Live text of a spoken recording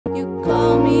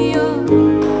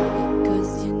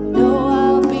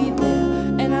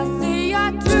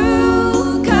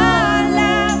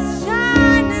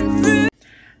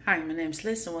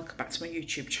Liz and welcome back to my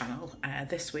YouTube channel.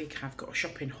 This week I've got a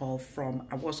shopping haul from,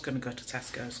 I was going to go to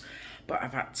Tesco's, but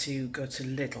I've had to go to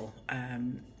Lidl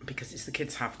because it's the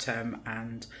kids' half term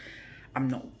and I'm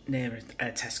not near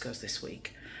Tesco's this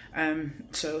week.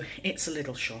 So it's a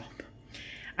Lidl shop.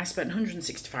 I spent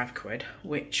 165 quid,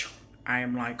 which I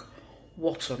am like,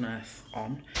 what on earth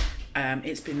on?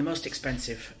 It's been the most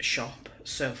expensive shop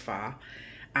so far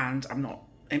and I'm not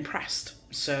impressed.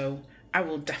 So I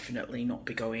will definitely not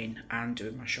be going and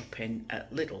doing my shopping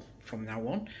at Lidl from now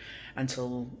on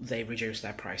until they reduce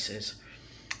their prices.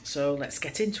 So let's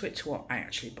get into it to what I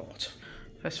actually bought.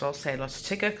 First of all, say hello to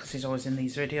Tigger because he's always in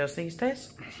these videos these days.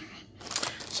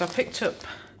 So I picked up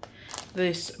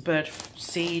this bird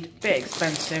seed, bit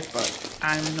expensive, but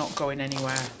I'm not going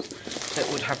anywhere that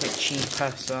would have it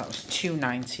cheaper, so that was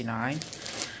 £2.99.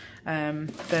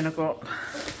 Then I got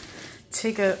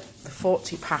Tigger the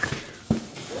 40 pack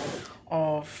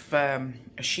of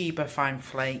Sheba Fine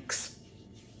Flakes,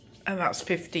 and that's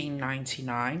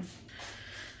 £15.99.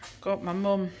 Got my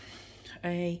mum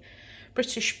a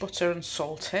British butter and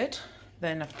salted.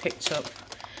 Then I've picked up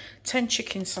 10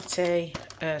 chicken satay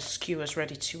skewers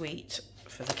ready to eat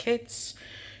for the kids,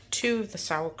 2 of the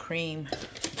sour cream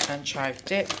and chive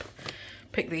dip.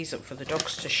 Pick these up for the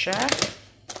dogs to share.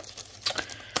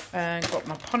 And got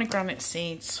my pomegranate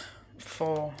seeds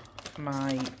for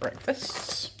my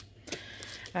breakfasts.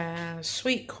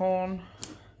 Sweet corn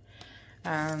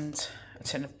and a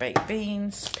tin of baked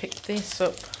beans. Picked this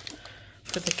up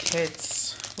for the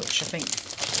kids, which I think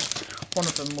one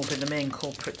of them will be the main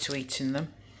culprit to eating them,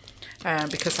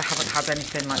 because I haven't had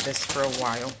anything like this for a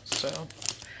while. So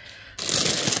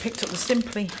picked up the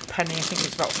Simply penny, I think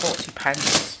it's about 40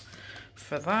 pence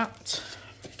for that.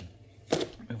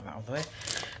 Move that out of the way.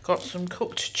 Got some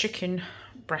cooked chicken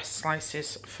breast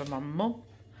slices for my mum.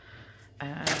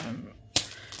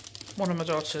 One of my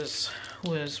daughters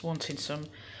was wanting some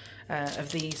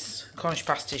of these Cornish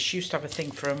pasties. She used to have a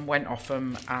thing for them, went off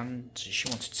them, and she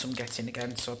wanted some getting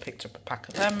again, so I picked up a pack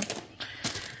of them.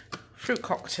 Fruit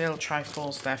cocktail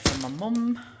trifles there for my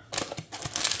mum.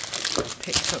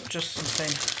 Picked up just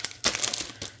something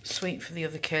sweet for the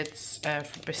other kids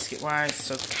for biscuit wise,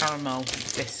 so the caramel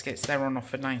biscuits, they're on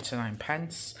offer 99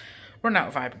 pence. Run out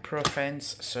of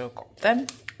ibuprofens, so got them.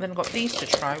 Then I got these to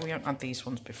try, we haven't had these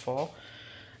ones before.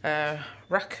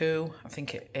 Raku, I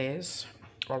think it is,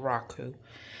 or Raku,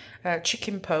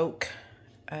 chicken poke.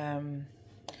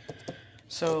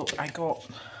 So I got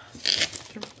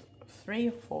 3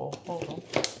 or 4, hold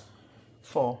on,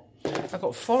 4. I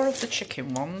got 4 of the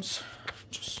chicken ones,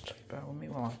 just bear with me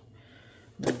while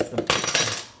I move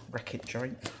the wreck-it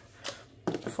joint.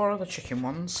 4 of the chicken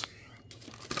ones.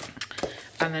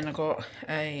 And then I got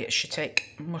a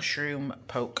shiitake mushroom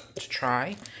poke to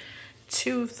try.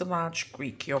 2 of the large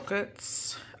Greek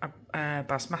yogurts,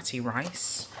 basmati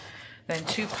rice, then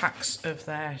 2 packs of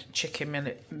their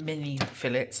chicken mini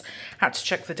fillets. Had to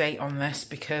check the date on this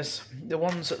because the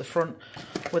ones at the front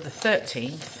were the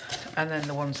 13th, and then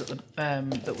the ones at the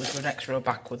that was the next row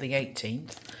back were the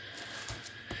 18th.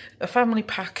 A family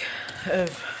pack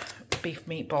of beef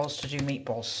meatballs to do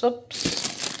meatball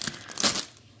subs,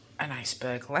 an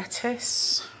iceberg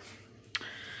lettuce,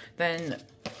 then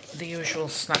the usual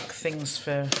snack things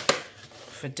for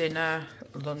dinner,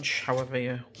 lunch, however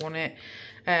you want it.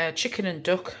 Chicken and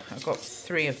duck, I got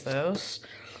 3 of those.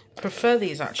 Prefer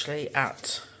these actually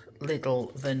at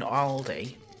Lidl than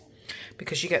Aldi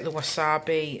because you get the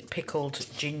wasabi pickled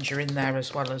ginger in there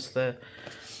as well as the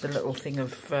little thing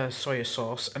of soya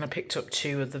sauce. And I picked up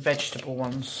 2 of the vegetable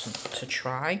ones to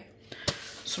try.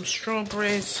 Some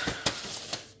strawberries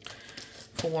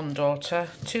for one daughter,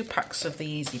 2 packs of the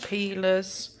easy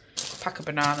peelers, pack of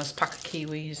bananas, pack of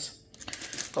kiwis.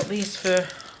 Got these for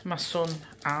my son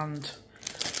and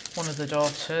one of the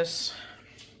daughters.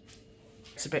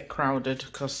 It's a bit crowded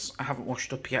because I haven't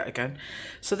washed up yet again.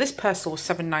 So this parcel was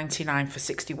 £7.99 for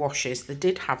 60 washes. They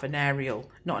did have an aerial,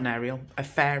 not an aerial, a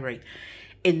fairy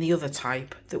in the other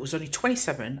type that was only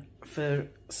 27 for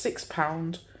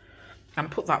 £6,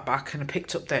 and put that back, and I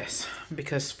picked up this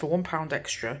because for £1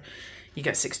 extra you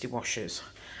get 60 washes.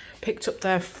 Picked up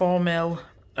their 4ml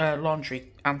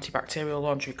laundry, antibacterial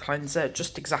laundry cleanser,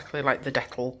 just exactly like the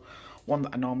Dettol one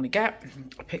that I normally get.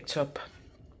 I picked up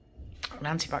an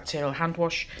antibacterial hand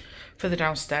wash for the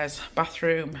downstairs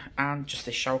bathroom, and just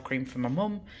this shower cream for my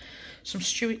mum. Some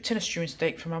tin of stewing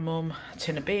steak for my mum, a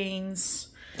tin of beans.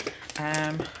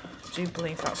 I do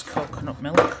believe that's coconut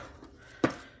milk.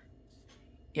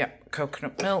 Yep,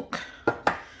 coconut milk.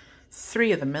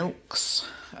 3 of the milks,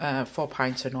 4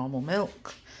 pints of normal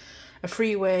milk, a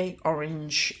Freeway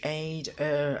Orange Aid,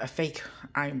 a fake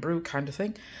iron brew kind of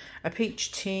thing, a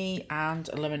peach tea and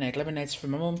a lemonade. Lemonade's for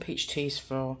my mum, peach tea's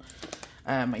for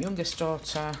my youngest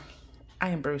daughter,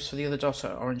 iron brews for the other daughter,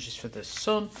 oranges for the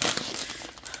son.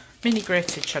 Mini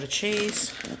grated cheddar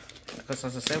cheese, because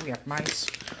as I say, we have mice.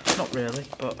 Not really,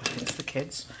 but it's the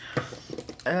kids.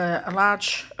 A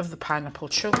large of the pineapple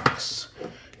chunks.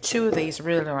 2 of these, I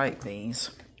really like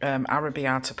these.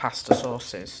 Arrabbiata pasta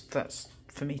sauces. That's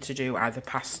for me to do either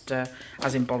pasta,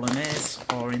 as in bolognese,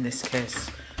 or in this case,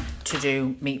 to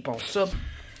do meatball sub.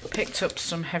 Picked up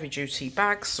some heavy duty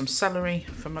bags, some celery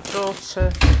for my daughter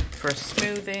for her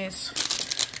smoothies.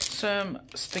 Some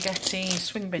spaghetti,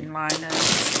 swing bin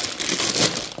liners.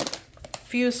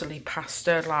 Fusilli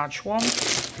pasta, large one.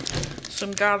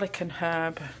 Some garlic and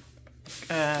herb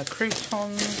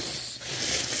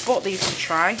croutons. Bought these to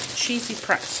try. Cheesy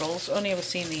pretzels. Only ever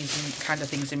seen these kind of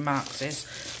things in Marx's.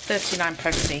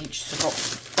 39p each, so got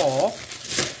 4.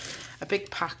 A big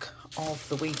pack of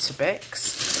the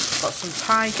Weetabix. Got some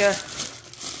Tiger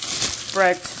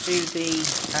bread to do the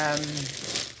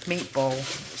meatball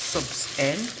subs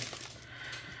in.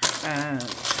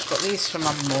 Got these for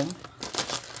my mum.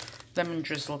 Lemon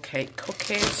drizzle cake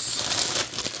cookies.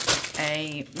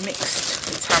 A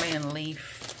mixed Italian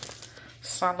leaf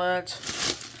salad.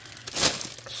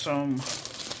 Some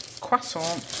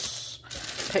croissants.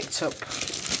 Picked up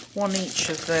 1 each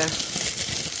of the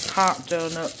heart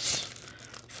donuts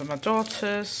for my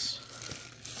daughters.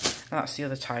 And that's the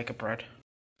other Tiger bread.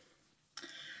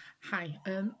 Hi.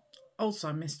 Also,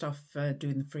 I missed off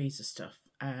doing the freezer stuff.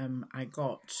 I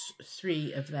got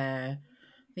 3 of their,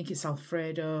 I think it's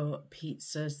Alfredo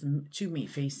pizzas, 2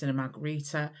 meat feasts and a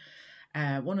margarita.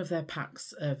 1 of their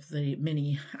packs of the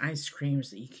mini ice creams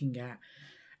that you can get.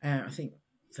 I think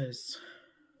there's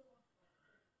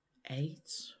 8,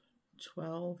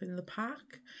 12 in the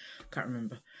pack. Can't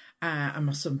remember. And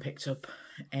my son picked up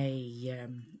a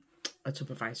tub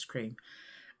of ice cream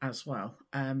as well.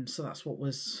 So that's what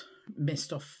was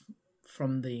missed off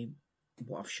from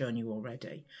what I've shown you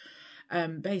already.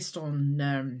 Based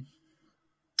on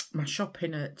my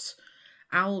shopping at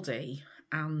Aldi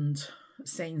and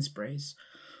Sainsbury's.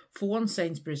 For one,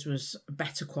 Sainsbury's was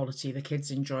better quality. The kids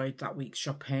enjoyed that week's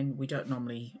shopping. We don't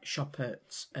normally shop at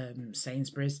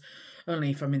Sainsbury's.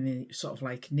 Only if I'm in the sort of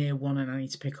like near one and I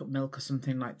need to pick up milk or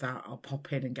something like that, I'll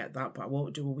pop in and get that. But I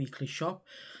won't do a weekly shop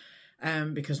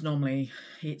because normally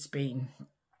it's been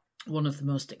one of the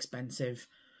most expensive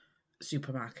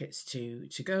supermarkets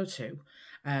to go to.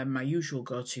 My usual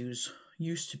go-tos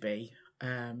used to be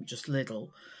just Lidl,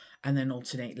 and then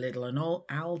alternate Lidl and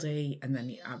Aldi, and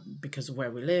then because of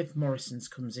where we live, Morrison's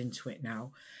comes into it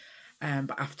now.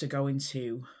 But after going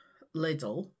to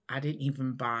Lidl, I didn't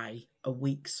even buy a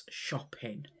week's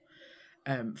shopping,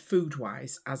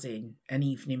 food-wise, as in an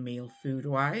evening meal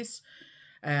food-wise.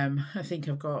 I think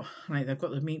I've got, like, they've got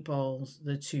the meatballs,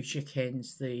 the 2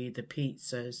 chickens, the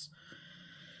pizzas.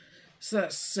 So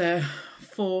that's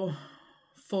 4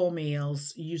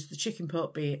 meals. Used the chicken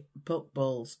poke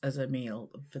bowls as a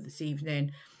meal for this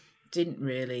evening. Didn't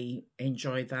really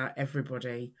enjoy that.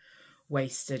 Everybody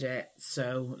wasted it,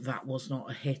 so that was not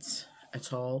a hit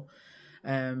at all.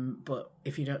 But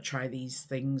if you don't try these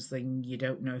things, then you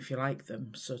don't know if you like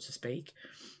them, so to speak.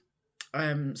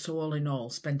 So all in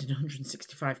all, spending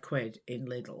 165 quid in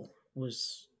Lidl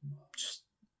was just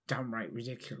downright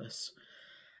ridiculous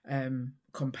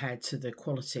compared to the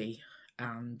quality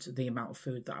and the amount of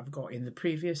food that I've got in the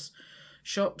previous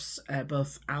shops.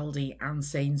 Both Aldi and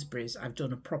Sainsbury's, I've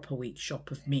done a proper week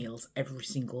shop of meals every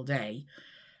single day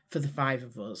for the 5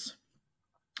 of us.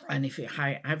 And if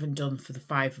I haven't done for the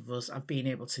 5 of us, I've been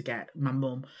able to get my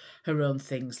mum her own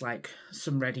things, like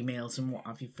some ready meals and what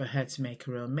have you, for her to make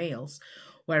her own meals.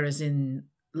 Whereas in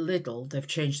Lidl, they've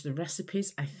changed the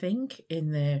recipes, I think,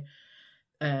 in their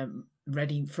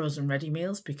frozen ready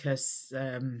meals, because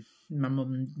my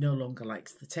mum no longer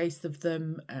likes the taste of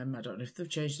them. I don't know if they've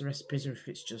changed the recipes or if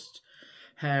it's just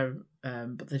her,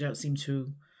 but they don't seem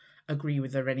to agree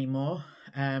with her anymore.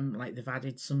 Like they've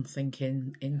added something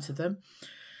into them.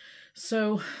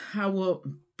 So I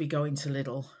won't be going to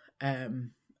Lidl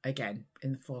again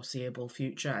in the foreseeable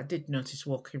future. I did notice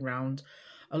walking around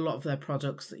a lot of their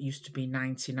products that used to be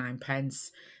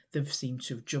 99p, they've seemed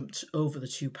to have jumped over the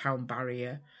 £2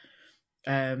 barrier.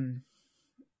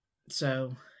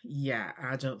 So yeah,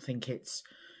 I don't think it's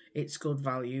good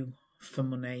value for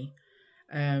money.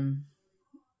 And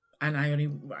I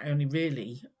only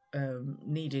really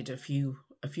needed a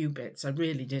few bits. I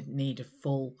really didn't need a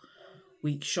full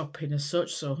week shopping as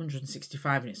such. So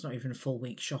 165, and it's not even a full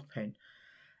week shopping.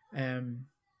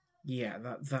 Yeah,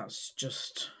 that's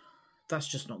just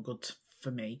not good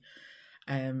for me.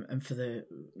 and for the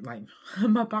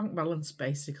my bank balance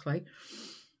basically.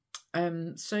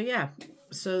 So yeah,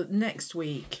 so next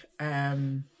week,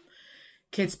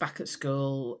 kids back at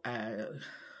school,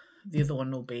 the other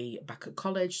one will be back at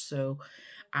college, so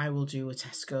I will do a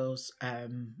Tesco's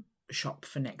shop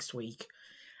for next week,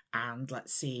 and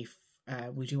let's see if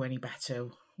we do any better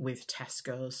with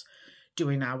Tesco's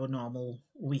doing our normal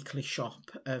weekly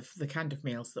shop of the kind of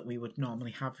meals that we would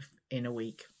normally have in a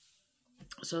week.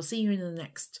 So I'll see you in the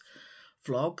next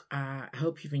vlog. I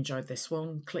hope you've enjoyed this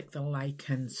one. Click the like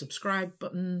and subscribe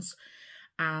buttons,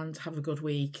 and have a good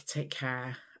week. Take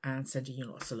care, and sending you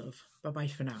lots of love. Bye bye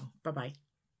for now. Bye bye.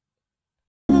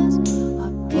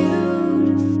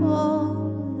 Beautiful.